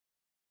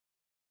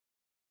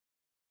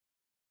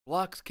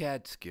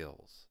BlocksCAD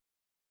Skills.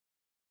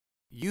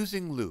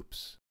 Using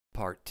Loops,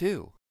 Part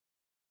 2.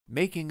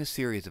 Making a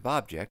series of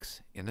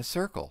objects in a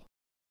circle.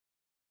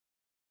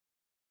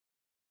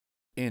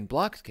 In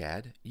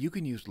BlocksCAD, you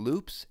can use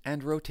loops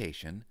and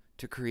rotation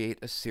to create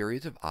a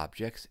series of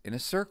objects in a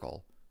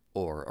circle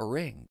or a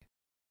ring.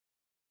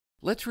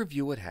 Let's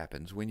review what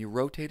happens when you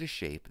rotate a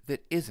shape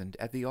that isn't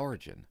at the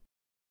origin.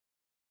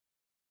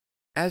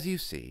 As you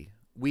see,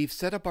 we've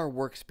set up our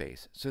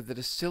workspace so that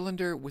a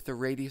cylinder with a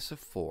radius of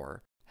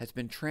 4 has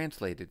been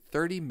translated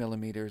 30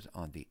 millimeters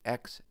on the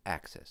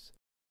x-axis.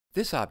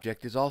 This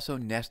object is also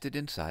nested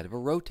inside of a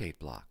rotate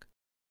block,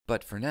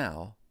 but for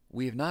now,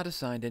 we have not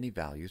assigned any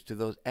values to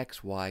those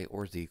x, y,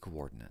 or z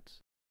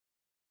coordinates.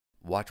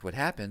 Watch what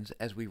happens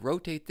as we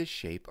rotate this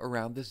shape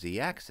around the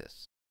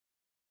z-axis.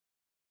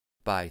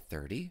 By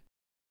 30,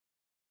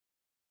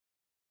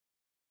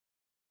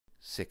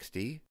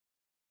 60,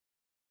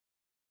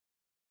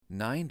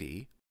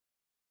 90,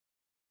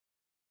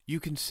 you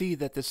can see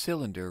that the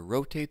cylinder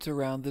rotates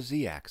around the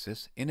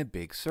z-axis in a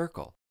big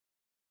circle.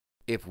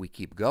 If we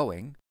keep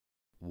going,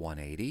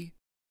 180,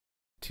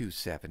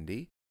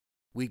 270,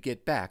 we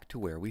get back to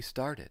where we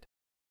started.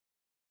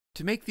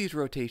 To make these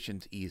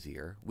rotations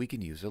easier, we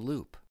can use a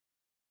loop.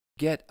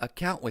 Get a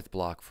Count With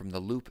block from the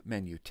Loop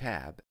menu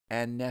tab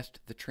and nest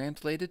the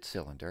translated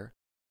cylinder,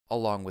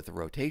 along with the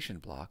rotation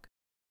block,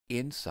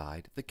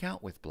 inside the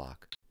Count With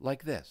block,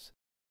 like this.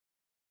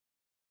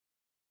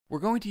 We're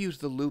going to use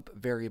the loop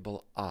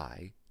variable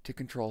I to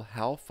control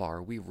how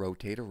far we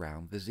rotate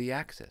around the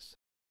z-axis,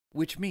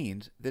 which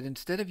means that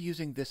instead of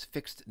using this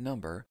fixed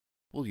number,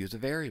 we'll use a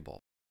variable.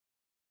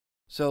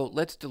 So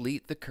let's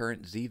delete the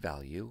current z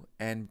value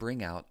and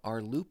bring out our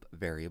loop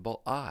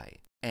variable I,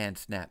 and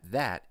snap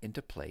that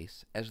into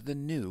place as the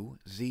new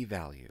z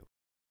value.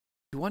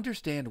 To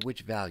understand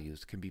which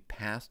values can be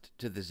passed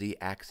to the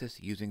z-axis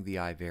using the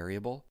I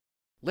variable,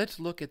 let's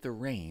look at the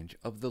range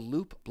of the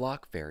loop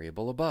block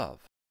variable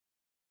above.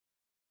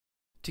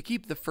 To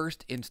keep the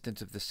first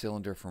instance of the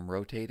cylinder from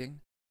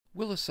rotating,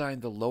 we'll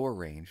assign the lower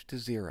range to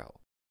 0.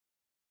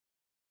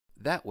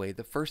 That way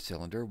the first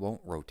cylinder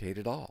won't rotate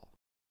at all.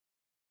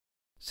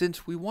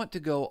 Since we want to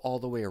go all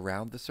the way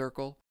around the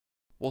circle,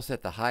 we'll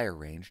set the higher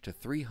range to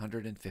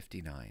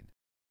 359.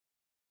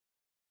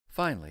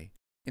 Finally,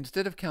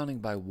 instead of counting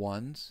by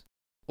ones,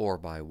 or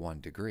by 1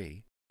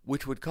 degree,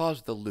 which would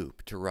cause the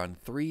loop to run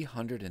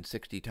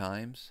 360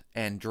 times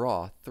and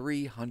draw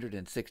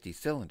 360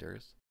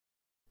 cylinders,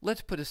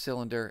 let's put a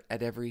cylinder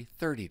at every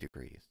 30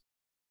 degrees.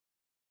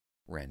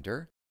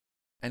 Render,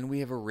 and we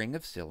have a ring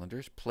of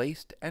cylinders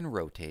placed and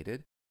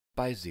rotated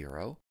by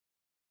 0,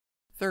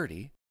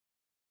 30,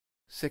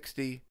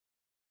 60,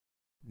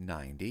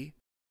 90,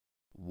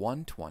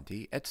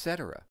 120,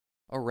 etc.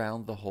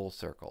 around the whole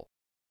circle.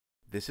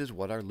 This is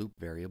what our loop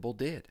variable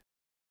did.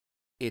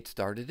 It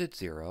started at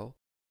 0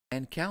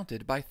 and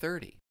counted by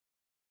 30.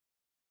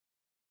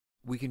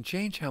 We can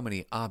change how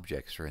many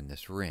objects are in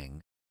this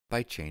ring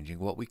by changing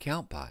what we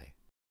count by.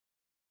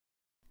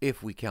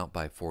 If we count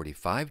by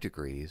 45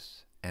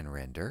 degrees and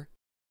render,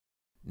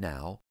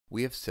 now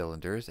we have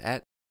cylinders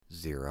at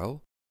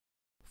 0,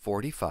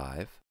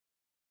 45,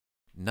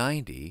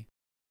 90,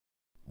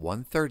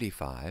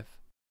 135,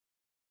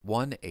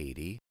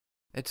 180,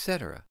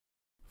 etc.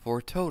 for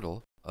a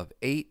total of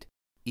 8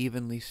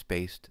 evenly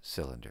spaced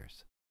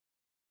cylinders.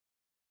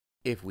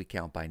 If we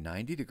count by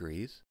 90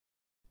 degrees,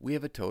 we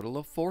have a total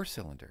of 4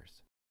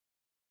 cylinders.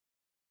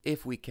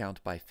 If we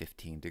count by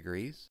 15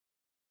 degrees,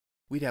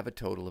 we'd have a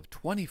total of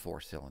 24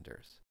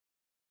 cylinders.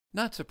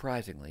 Not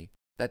surprisingly,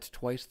 that's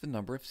twice the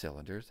number of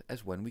cylinders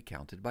as when we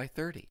counted by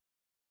 30.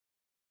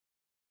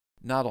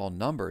 Not all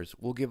numbers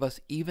will give us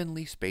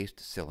evenly spaced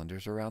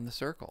cylinders around the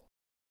circle.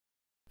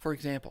 For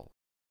example,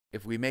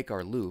 if we make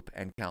our loop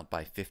and count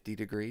by 50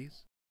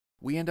 degrees,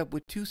 we end up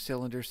with 2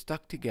 cylinders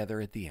stuck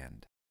together at the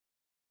end.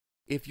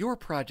 If your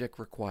project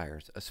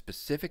requires a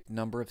specific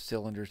number of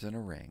cylinders in a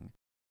ring,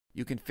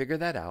 you can figure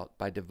that out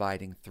by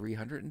dividing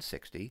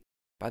 360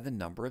 by the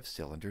number of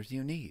cylinders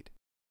you need.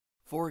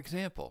 For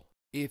example,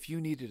 if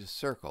you needed a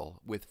circle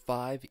with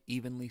 5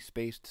 evenly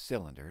spaced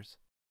cylinders,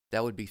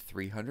 that would be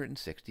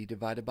 360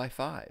 divided by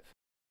 5.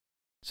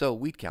 So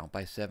we'd count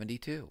by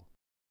 72.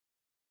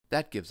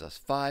 That gives us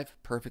 5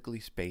 perfectly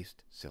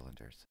spaced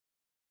cylinders.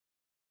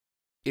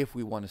 If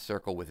we want a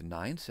circle with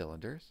 9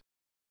 cylinders,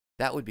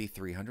 that would be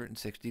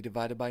 360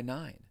 divided by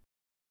 9.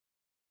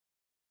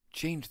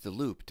 Change the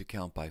loop to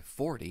count by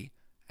 40,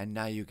 and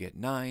now you get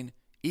 9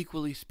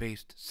 equally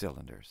spaced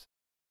cylinders.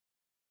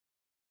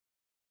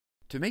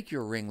 To make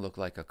your ring look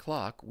like a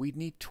clock, we'd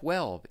need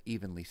 12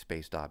 evenly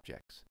spaced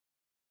objects.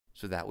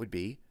 So that would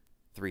be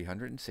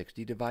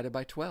 360 divided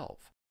by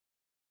 12.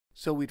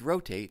 So we'd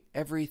rotate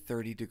every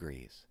 30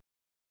 degrees.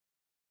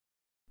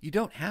 You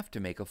don't have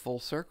to make a full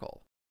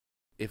circle.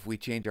 If we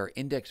change our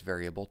index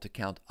variable to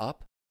count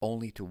up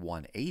only to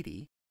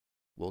 180,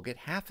 we'll get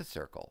half a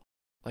circle,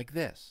 like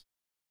this.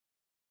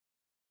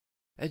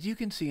 As you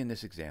can see in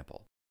this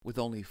example, with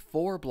only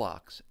 4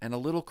 blocks and a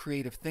little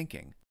creative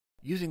thinking,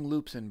 using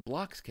loops in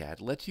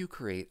BlocksCAD lets you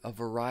create a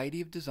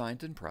variety of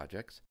designs and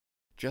projects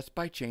just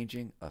by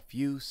changing a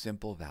few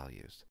simple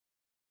values.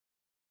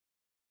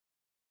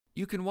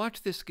 You can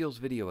watch this skills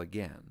video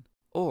again,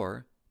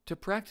 or, to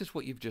practice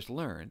what you've just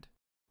learned,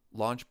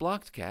 launch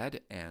BlocksCAD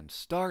and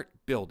start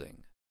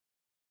building.